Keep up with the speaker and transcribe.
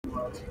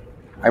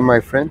Hi,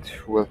 my friend.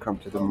 Welcome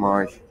to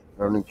my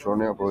learning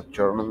journey about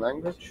German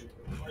language.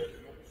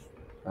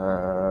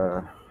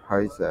 Uh,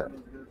 Heute,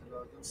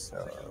 so,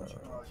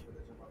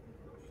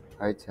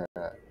 heute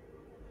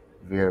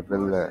wir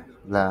wollen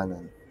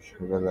lernen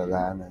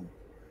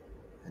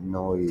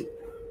neue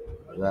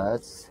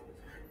Words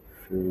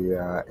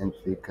für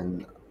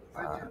entwickeln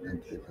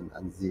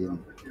ansehen,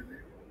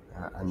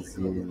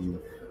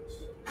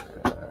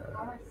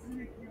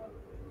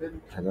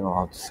 I don't know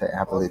how to say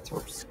ability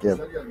or skill.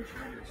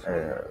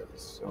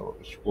 So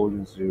ich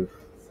wollen sie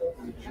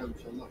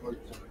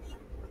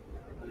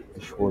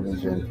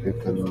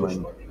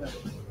entwickeln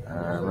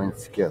mein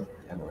skill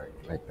anyway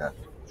like that.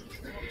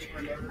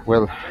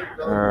 Well,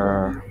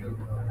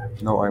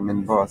 no, I'm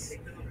in bus,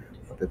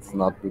 but it's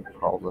not big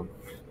problem.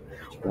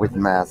 With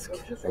mask,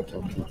 I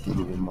can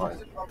continue my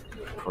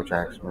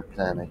project, my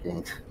plan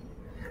again.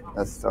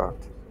 Let's start.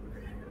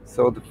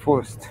 So the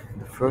first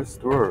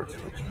word,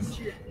 which is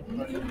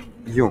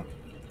young.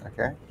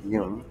 Okay,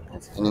 young.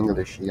 It's in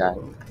English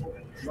young,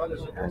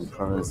 and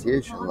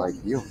pronunciation like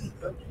young.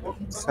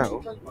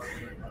 So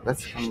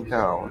let's come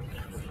down.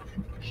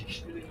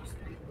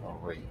 Oh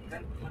wait.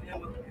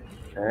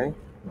 Okay,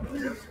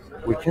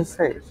 we can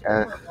say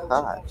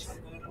hat,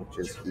 which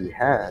is he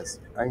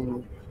has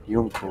ein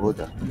young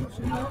Bruder.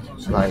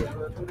 Like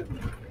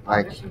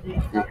like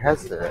he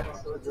has a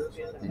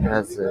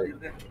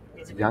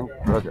young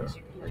brother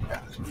like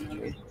that.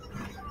 Okay,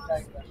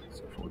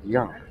 so for the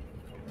young.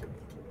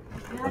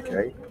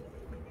 Okay,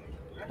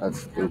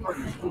 let's do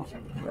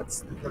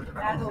let's do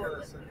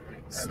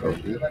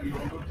slowly.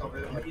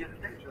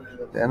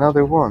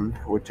 Another one,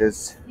 which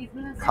is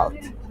cult.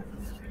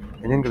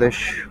 In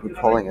English, we're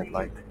calling it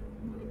like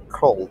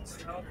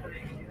cult,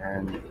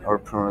 and our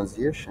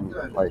pronunciation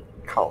like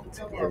cult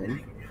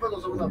again.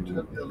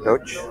 In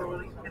Dutch,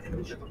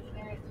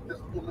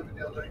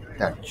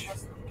 Dutch.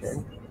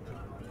 Okay,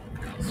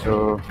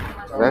 so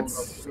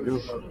let's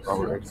do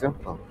our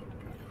example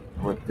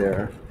with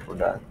there for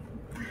that.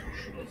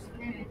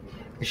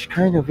 Ich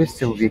keine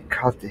wissen, wie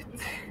kalt it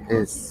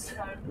is.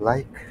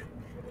 Like,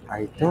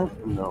 I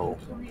don't know.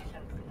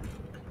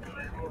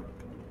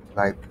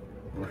 Like,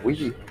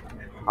 we,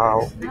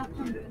 how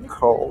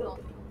cold,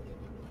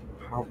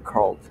 how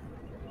cold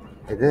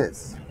it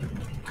is.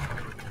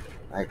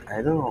 Like,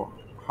 I don't know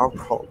how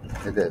cold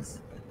it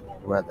is.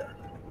 Weather.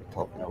 We're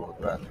talking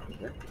about weather.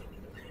 Okay?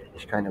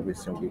 Ich keine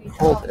wissen, wie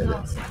cold it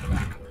is.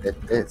 It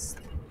is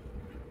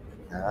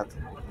that.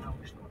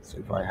 So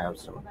if I have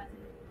some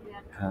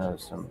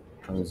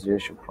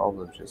pronunciation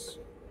problems, just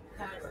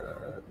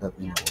let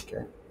me know.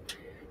 Okay.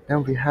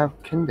 Then we have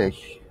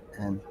kindisch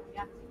and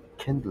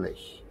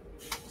kindlich.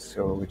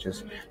 So which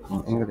is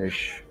in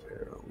English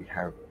we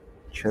have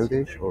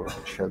childish or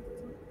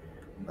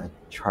childlike,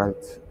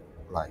 childish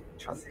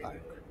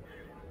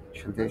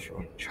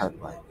or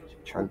childlike.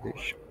 I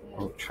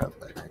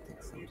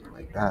think something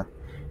like that.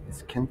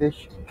 It's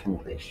kindish and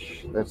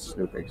kindlich. Let's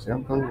look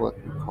example what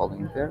we're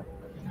calling there.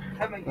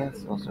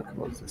 Let's also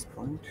close this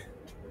point.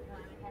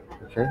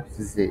 Okay,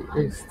 sie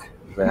ist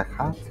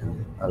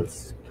verhalten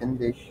als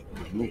kindisch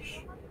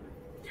nicht.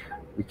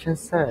 We can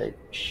say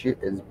she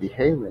is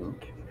behaving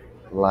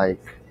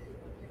like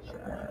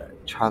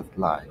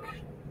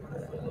childlike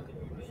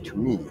to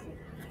me,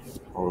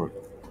 or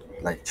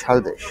like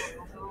childish,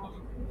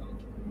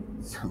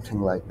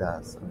 something like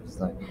that. So it's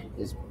like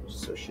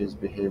so she's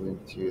behaving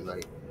to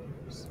like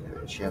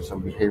she has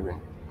some behavior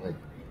like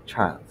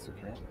child.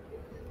 Okay,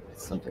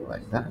 it's something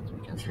like that.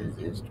 We can say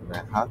this to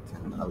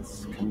verhalten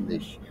als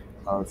kindisch,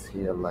 als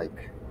here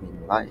like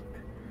mean like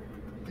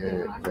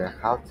the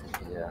verhalten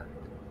here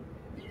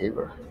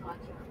behavior.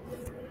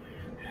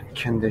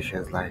 Kindisch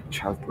is like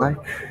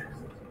childlike.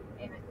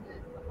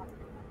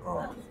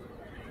 Oh,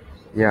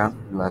 yeah,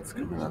 let's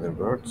come another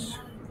words.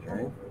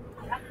 Okay,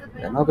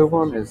 another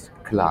one is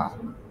klar.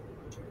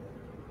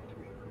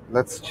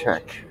 Let's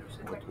check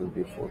what will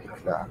be for the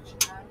klar.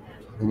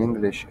 In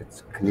English,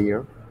 it's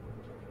clear,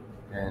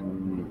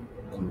 and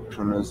in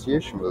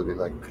pronunciation will be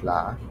like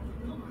klar.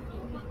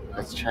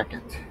 Let's check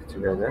it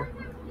together.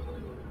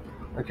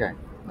 Okay,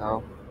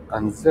 now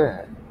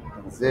anzer,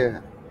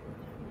 anzer,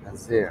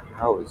 anzer,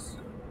 house,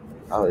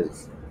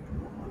 anzer,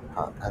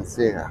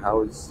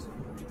 house,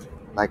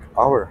 like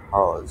our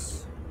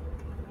house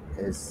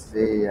is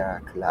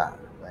sehr klar.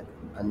 Like,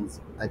 and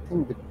I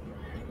think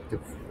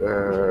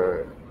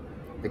the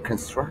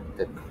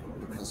constructor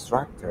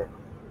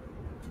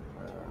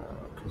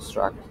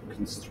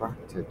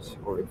constructed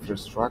or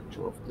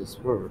infrastructure of this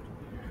word,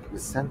 the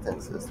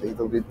sentence is a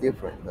little bit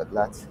different, but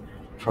let's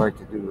try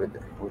to do it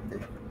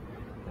with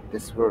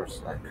this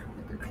verse, like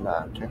with the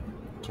cloud. Okay?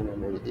 It can be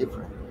very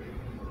different.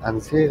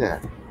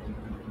 Anzera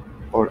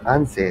or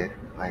anzer,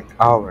 like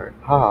our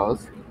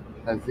house,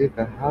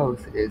 anzera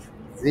house is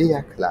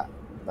sehr klar,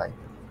 like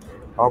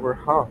our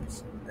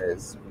house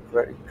is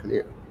very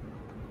clear,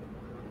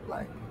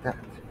 like that.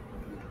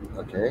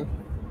 Okay.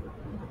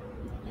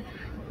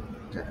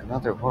 Then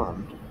another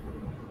one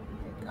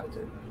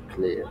after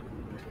clear,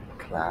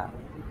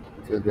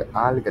 it will be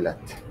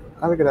algalat.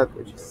 Algalat,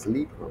 which is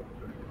sleeper.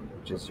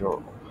 which is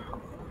your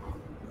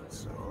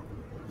so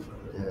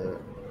the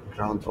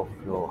ground of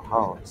your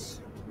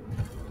house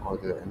or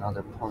the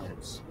another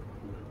points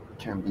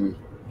can be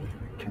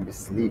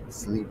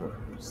sleeper,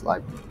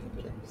 slipe,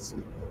 okay,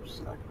 sleeper,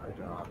 slipe. I don't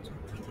know how to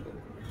put it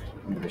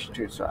in English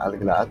too. So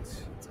alglad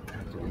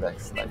have to be like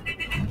slipe.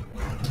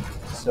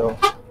 So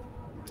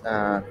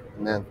and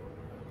then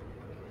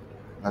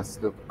let's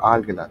look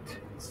alglad.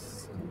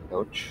 It's in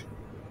Deutsch.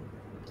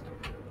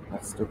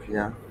 Let's look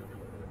here.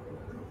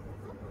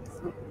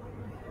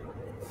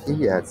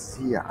 Here,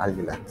 see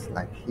alglad.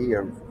 Like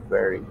here,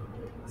 very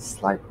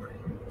slippery,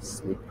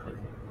 slippery,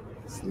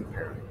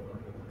 slippery,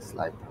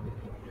 slippery.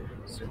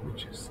 So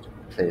which is the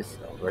place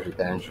very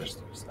dangerous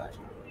to slide.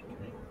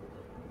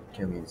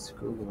 Can we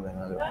Google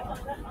another one?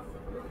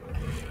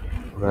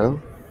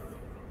 Well,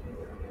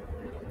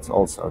 it's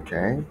also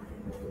okay.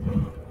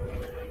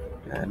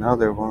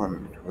 Another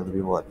one will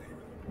be what?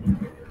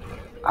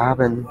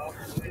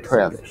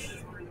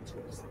 Abenteuerlich.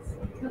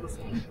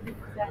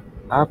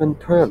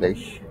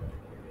 Abenteuerlich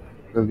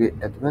will be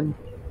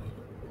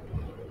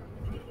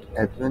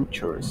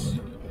adventurous.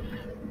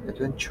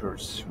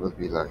 Adventures will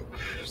be like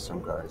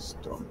some guys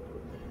don't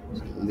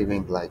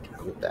living like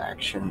with the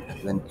action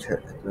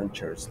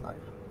adventures life.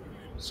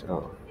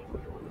 So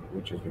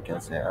which is we can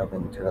say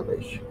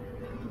abenteuerlich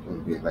will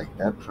be like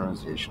that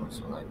pronunciation,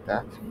 so like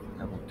that.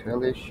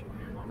 Abenteuerlich.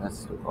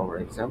 Let's look our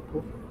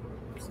example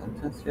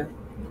sentence here.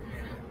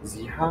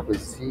 Sie haben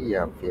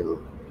sehr viel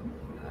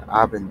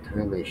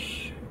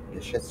abenteuerlich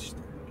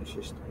Geschichte.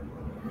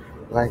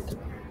 Like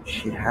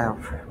she have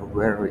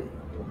very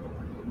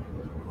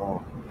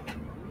or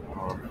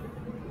or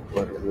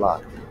very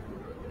lot,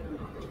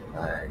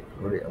 like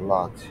very a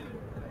lot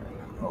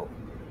of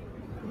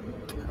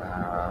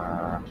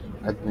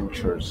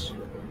adventures,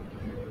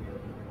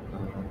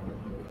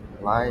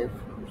 life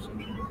or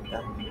something like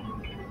that.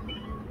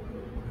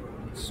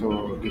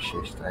 So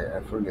Geschichte, I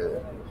forget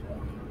it.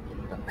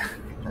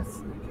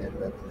 Let's get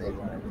that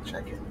later and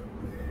check it.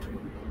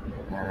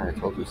 I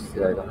told you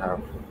still I don't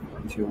have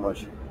too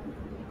much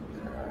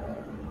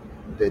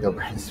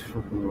database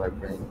in my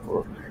brain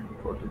for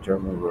the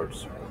German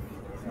words.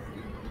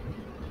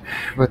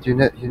 But you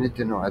need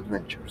to know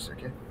adventures,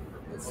 okay?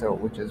 So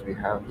which is we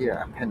have here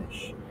a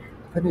penish.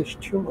 Penish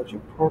too much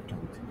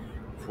important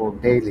for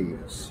daily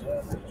use,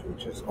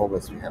 which is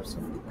always we have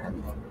some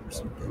dependent or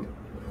something.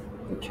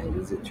 We can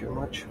use it too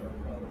much.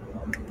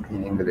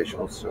 In English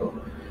also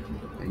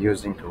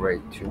using the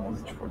rate too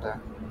much for that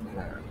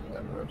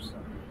verbs.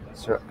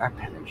 So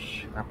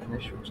appenish,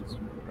 which is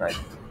right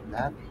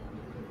that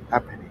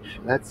appenish.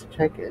 Let's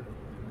check it.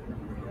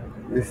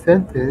 The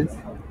sentence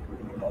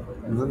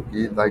will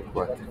be like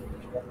what?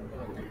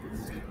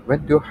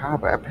 When du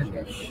habe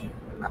abhängig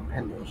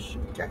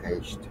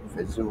gerecht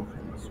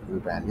versuchen zu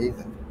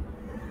überleben.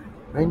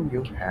 When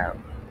you have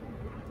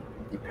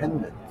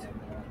dependent,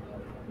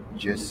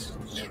 just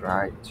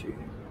try to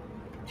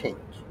think.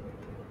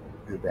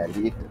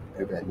 Überleben.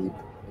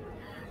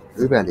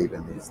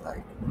 Überleben is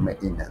like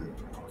meinen,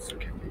 also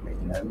can be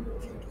meinen,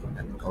 thinking,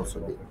 and also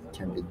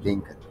can be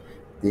denken.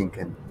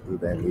 Denken,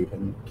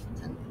 überleben,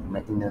 and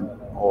meinen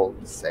all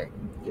the same.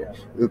 Yeah.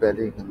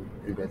 Überleben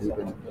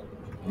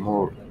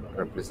more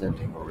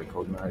representing or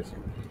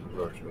recognizing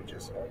words which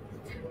is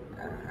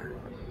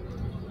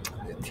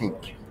the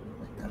think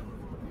like that.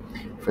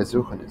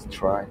 Versuchen is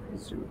try,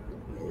 versuch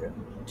will be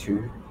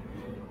to,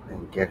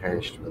 and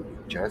gerecht will be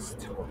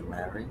just or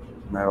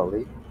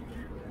merrily,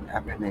 and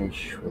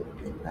abhängig will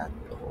be that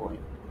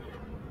point.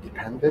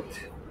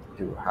 Dependent,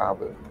 you have,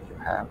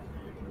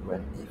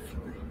 when if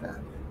like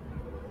that.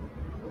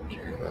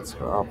 Okay, let's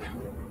go up.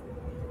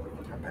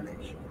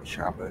 Abhängig.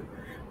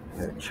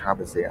 Ich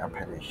habe sehr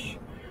abhängig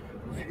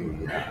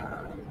für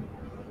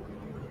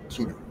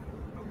Kino.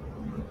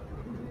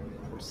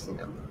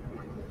 Cinema.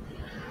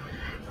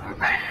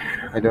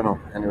 I don't know.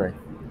 Anyway,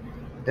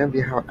 then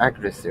we have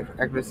aggressive.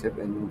 Aggressive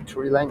in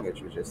three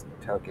languages, which is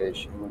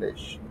Turkish,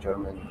 English,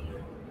 German,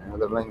 and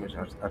other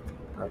languages are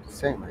the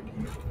same. I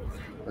think.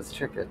 Let's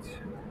check it.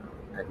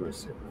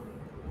 Aggressive.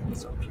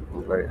 Some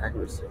people very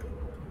aggressive.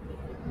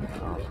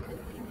 Um,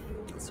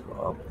 let's go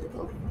up a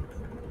little.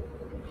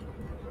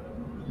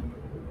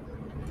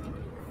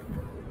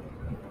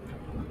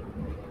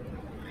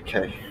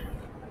 Okay.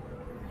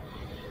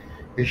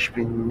 Ich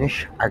bin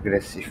nicht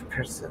aggressive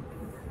person.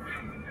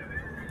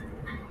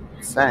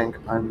 Saying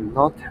I'm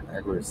not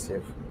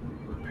aggressive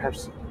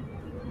person.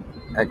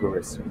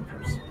 Aggressive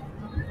person.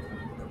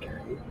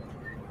 Okay.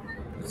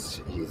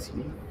 It's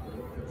easy.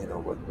 You know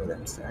what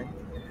I'm saying.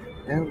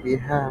 Then we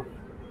have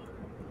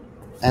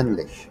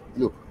English.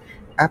 Look,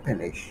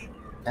 Appenish,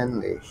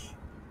 English,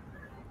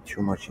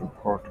 too much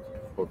important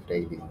for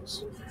daily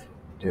use.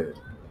 The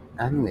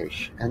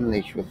English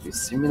will be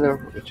similar,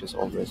 which is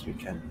always we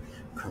can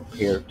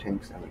compare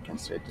things and we can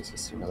say this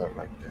is similar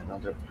like the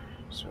another.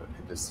 So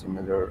it is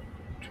similar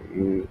to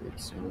you,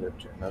 it's similar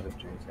to another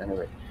things.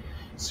 Anyway,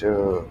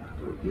 so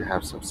you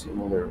have some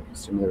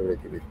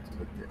similarity with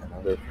the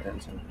another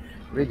friends and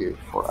really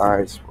for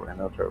eyes for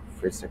another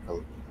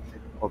physical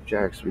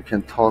objects we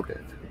can talk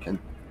it. We can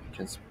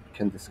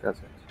can discuss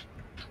it.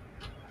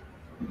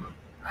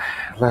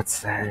 Let's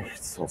say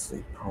it's also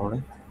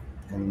important.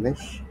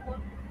 English,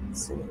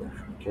 similar.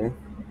 Okay.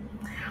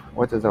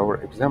 What is our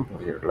example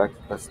here?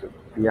 Let's look.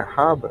 Wir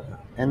haben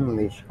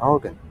English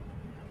organ.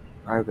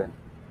 Organ.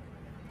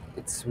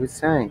 It's we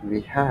saying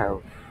we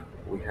have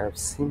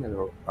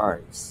similar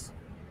eyes.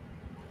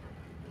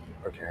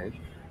 Okay.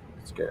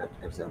 Let's get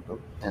example.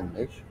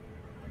 English,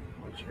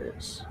 which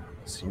is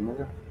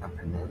similar.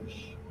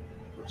 Appanage,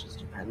 which is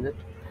dependent.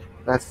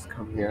 Let's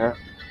come here.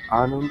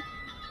 Anum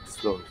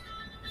slow.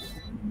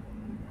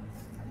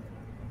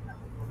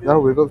 Now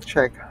we will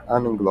check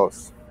anum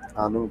gloss.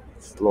 Anum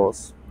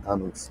sloss,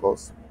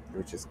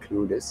 which is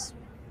clueless.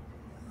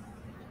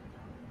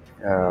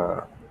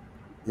 Uh,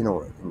 you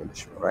know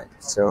English, right?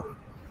 So,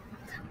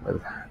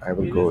 well, I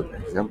will go with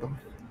an example.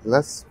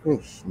 Lass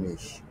mich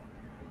nicht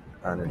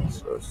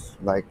ahnungslos.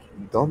 Like,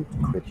 don't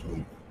quit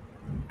me.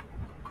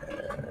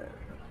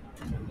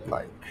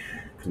 Like,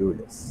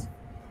 clueless.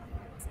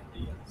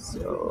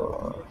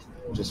 So,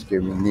 just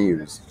give me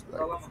news,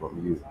 like,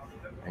 from you.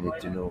 I need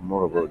to know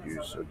more about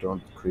you. So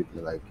don't quit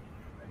me, like,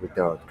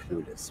 without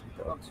clueless,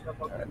 without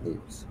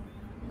news.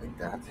 Like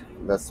that.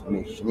 Lass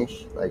mich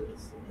nicht, like,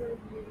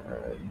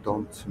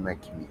 don't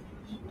make me.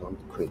 Don't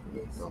quit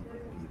me. Don't be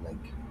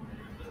like,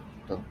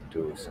 don't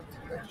do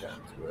something like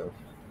that. Well,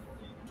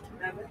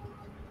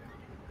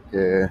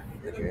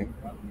 okay.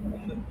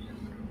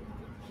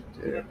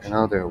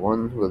 Another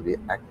one will be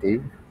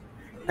active.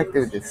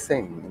 Active is the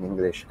same in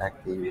English.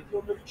 Active,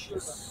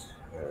 just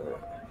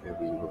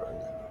maybe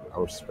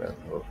our spell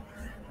or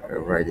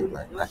writing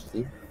like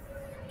active.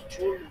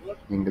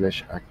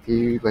 English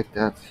active like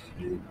that.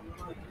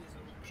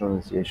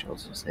 Pronunciation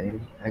also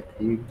same.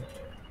 Active.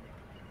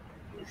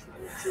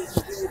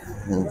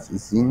 And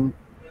sind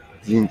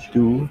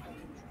du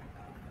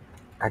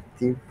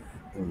active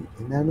in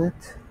internet?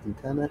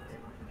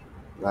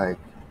 Like,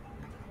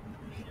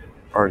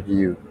 are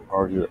you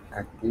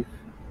active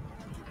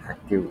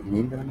in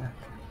internet?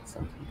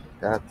 Something like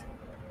that.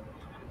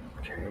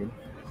 Okay.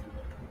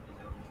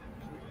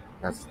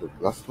 That's the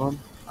last one.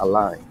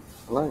 Align.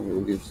 Align you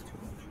will use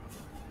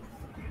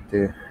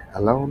the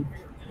alone,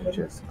 which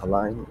is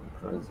align,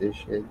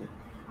 pronunciating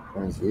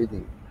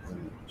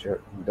in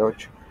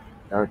Deutsch,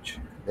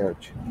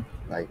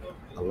 like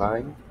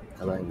align.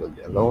 Align will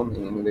be alone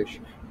in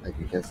English. Like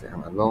you can say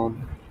I'm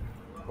alone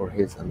or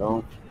he's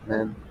alone,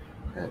 man,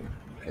 and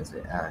you can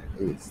say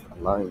he's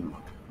aligned.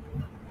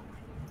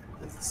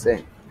 It's the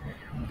same.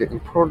 The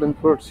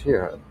important words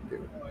here,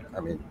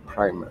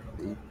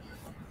 primarily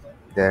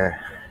the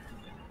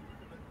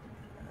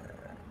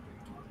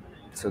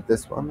so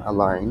this one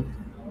align,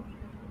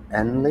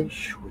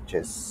 English, which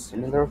is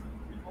similar,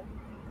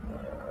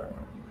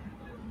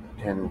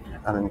 than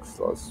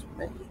Ananglos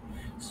maybe.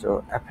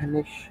 So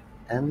Appenish,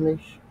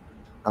 English,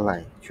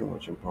 align too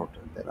much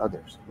important than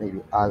others.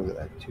 Maybe I will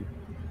add to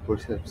for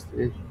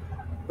substitute.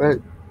 But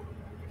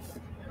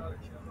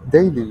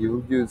daily you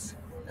will use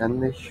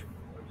English,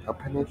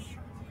 Appenish,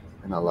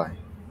 and align.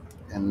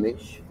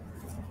 English,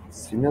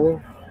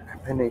 similar,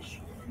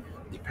 Appenish,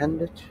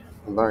 dependent,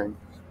 align,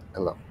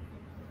 alone.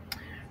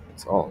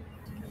 That's all.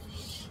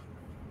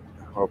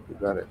 I hope you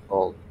got it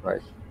all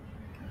right.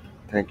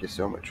 Thank you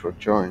so much for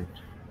joining.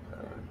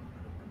 Uh,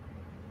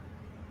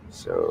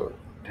 so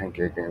thank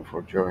you again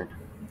for joining.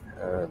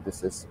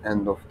 This is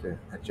end of the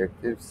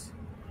adjectives.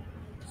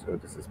 So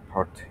this is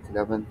part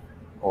 11,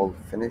 all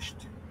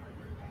finished.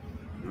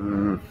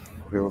 Mm,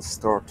 we'll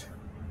start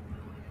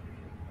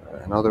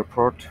another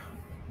part,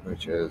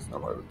 which is now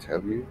I will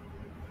tell you.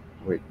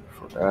 Wait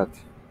for that.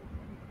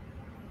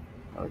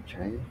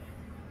 Okay,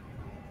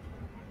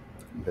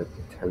 let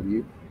me tell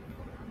you.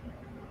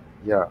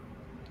 Yeah,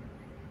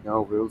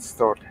 now we'll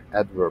start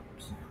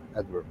adverbs.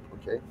 Adverb,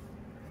 okay?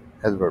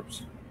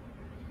 Adverbs.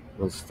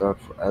 We'll start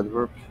for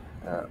adverb.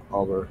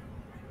 Our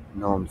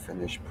noun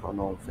finish,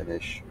 pronoun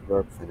finish,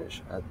 verb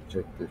finish,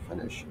 adjective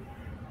finish.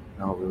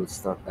 Now we'll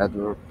start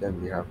adverb,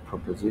 then we have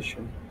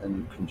proposition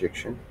and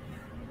conjunction,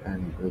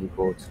 and we'll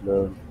both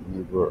learn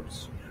new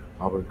words.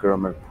 Our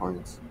grammar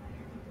points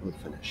will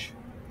finish.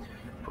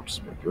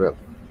 Prospect well.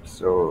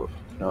 So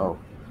now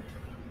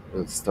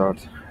we'll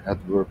start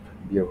adverb.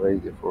 Be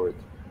ready for it.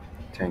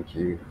 Thank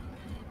you.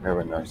 Have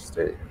a nice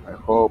day. I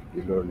hope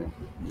you learn it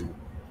with me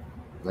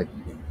like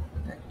me.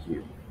 Thank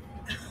you.